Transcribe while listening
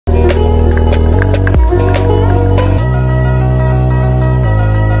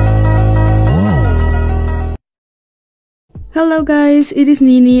Hello guys, it is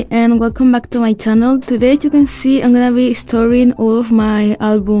Nini and welcome back to my channel. Today, as you can see, I'm gonna be storing all of my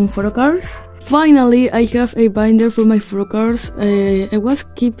album photocards. Finally, I have a binder for my photocards. I was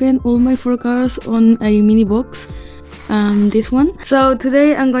keeping all my photocards on a mini box, this one. So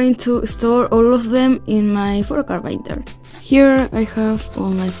today I'm going to store all of them in my photocard binder. Here I have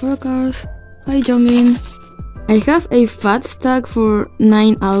all my photocards. Hi Jongin. I have a fat stack for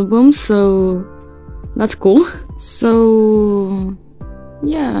 9 albums, so that's cool. So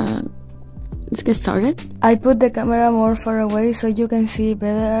yeah, let's get started. I put the camera more far away so you can see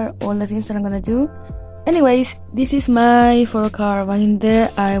better all the things that I'm gonna do. Anyways, this is my photocard binder.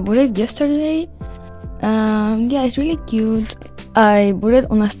 I bought it yesterday. Yeah, it's really cute. I bought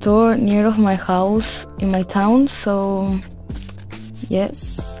it on a store near of my house in my town, so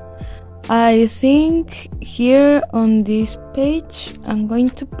yes. I think here on this page I'm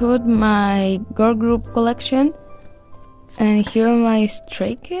going to put my girl group collection, and here are my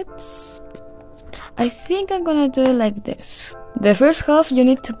stray kids. I think I'm gonna do it like this. The first half you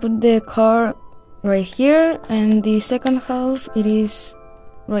need to put the card right here, and the second half it is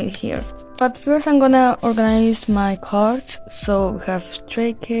right here. But first I'm gonna organize my cards. So we have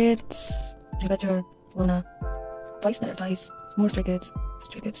stray kids, better, Luna, twice, more stray kids, and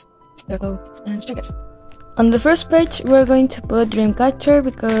stray kids. On the first page we're going to put Dreamcatcher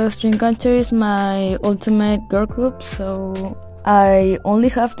because Dreamcatcher is my ultimate girl group, so I only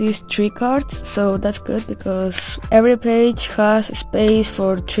have these 3 cards, so that's good because every page has space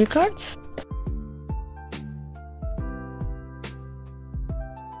for 3 cards.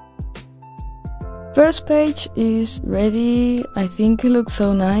 First page is ready. I think it looks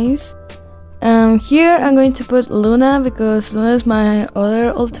so nice. Here I'm going to put Luna because Luna is my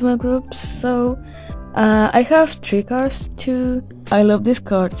other ultimate group, so I have 3 cards too. I love these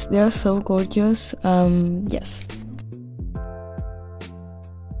cards, they are so gorgeous. Yes.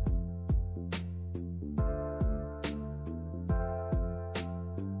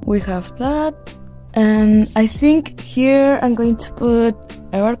 We have that, and I think here I'm going to put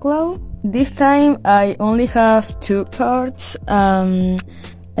Everglow. This time I only have 2 cards.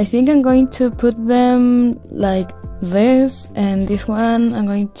 I think I'm going to put them like this, and this one I'm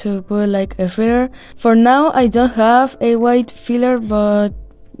going to put like a filler. For now I don't have a white filler, but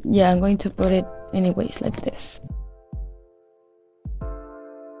yeah, I'm going to put it anyways like this.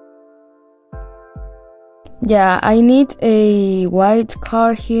 Yeah, I need a white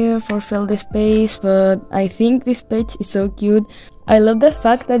card here for fill the space, but I think this page is so cute. I love the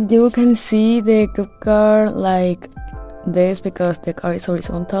fact that you can see the group card like this because the card is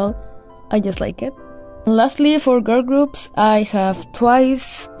horizontal. I just like it. Lastly, for girl groups I have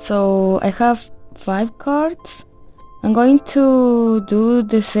twice, so I have 5 cards. I'm going to do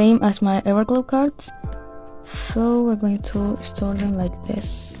the same as my Everglow cards, so we're going to store them like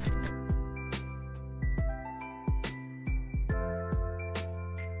this.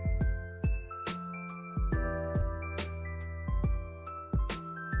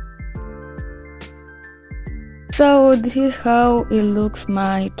 So this is how it looks,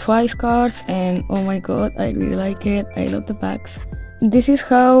 my twice cards, and oh my god, I really like it. I love the backs. This is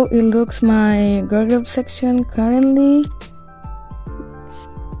how it looks, my girl group section currently.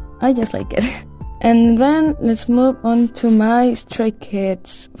 I just like it. And then let's move on to my stray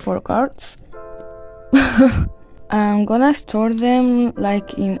kids 4 cards. I'm gonna store them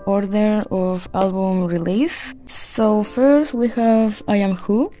like in order of album release. So first we have I Am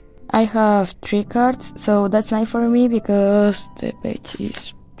Who. I have 3 cards, so that's nice for me because the page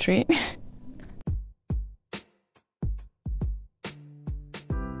is 3.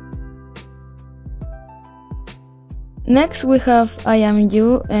 Next we have I Am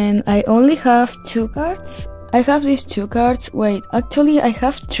You, and I only have 2 cards. I have these 2 cards. Wait, actually I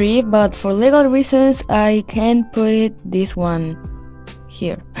have 3, but for legal reasons I can't put this one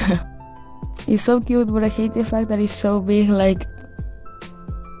here. It's so cute, but I hate the fact that it's so big, like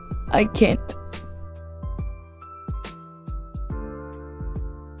I can't.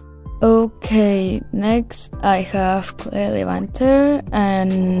 Okay, next I have Claire Levanter,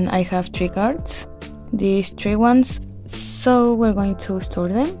 and I have 3 cards, these 3 ones, so we're going to store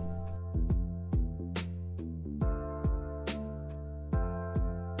them.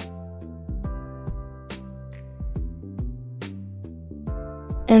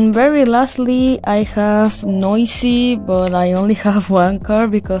 And very lastly, I have Noisy, but I only have 1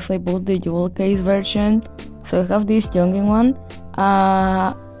 card because I bought the jewel case version. So I have this Youngin one.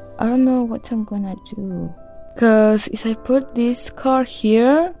 I don't know what I'm gonna do, because if I put this card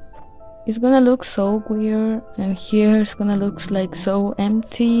here, it's gonna look so weird, and here it's gonna look like so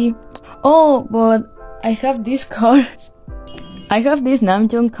empty. Oh, but I have this card. I have this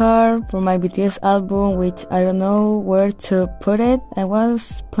Namjoon card for my BTS album, which I don't know where to put it. I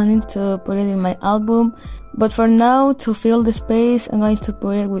was planning to put it in my album, but for now, to fill the space, I'm going to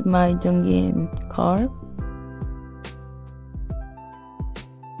put it with my Jongin card.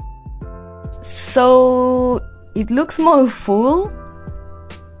 So it looks more full.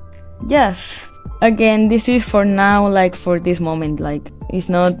 Yes. Again, this is for now, like for this moment, like it's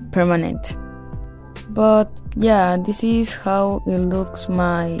not permanent. But yeah, this is how it looks,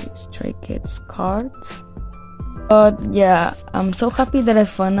 my Stray Kids cards. But yeah, I'm so happy that I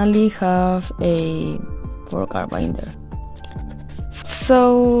finally have a 4-card binder.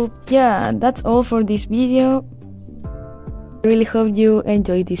 So yeah, that's all for this video. I really hope you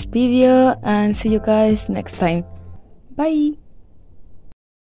enjoyed this video and see you guys next time. Bye!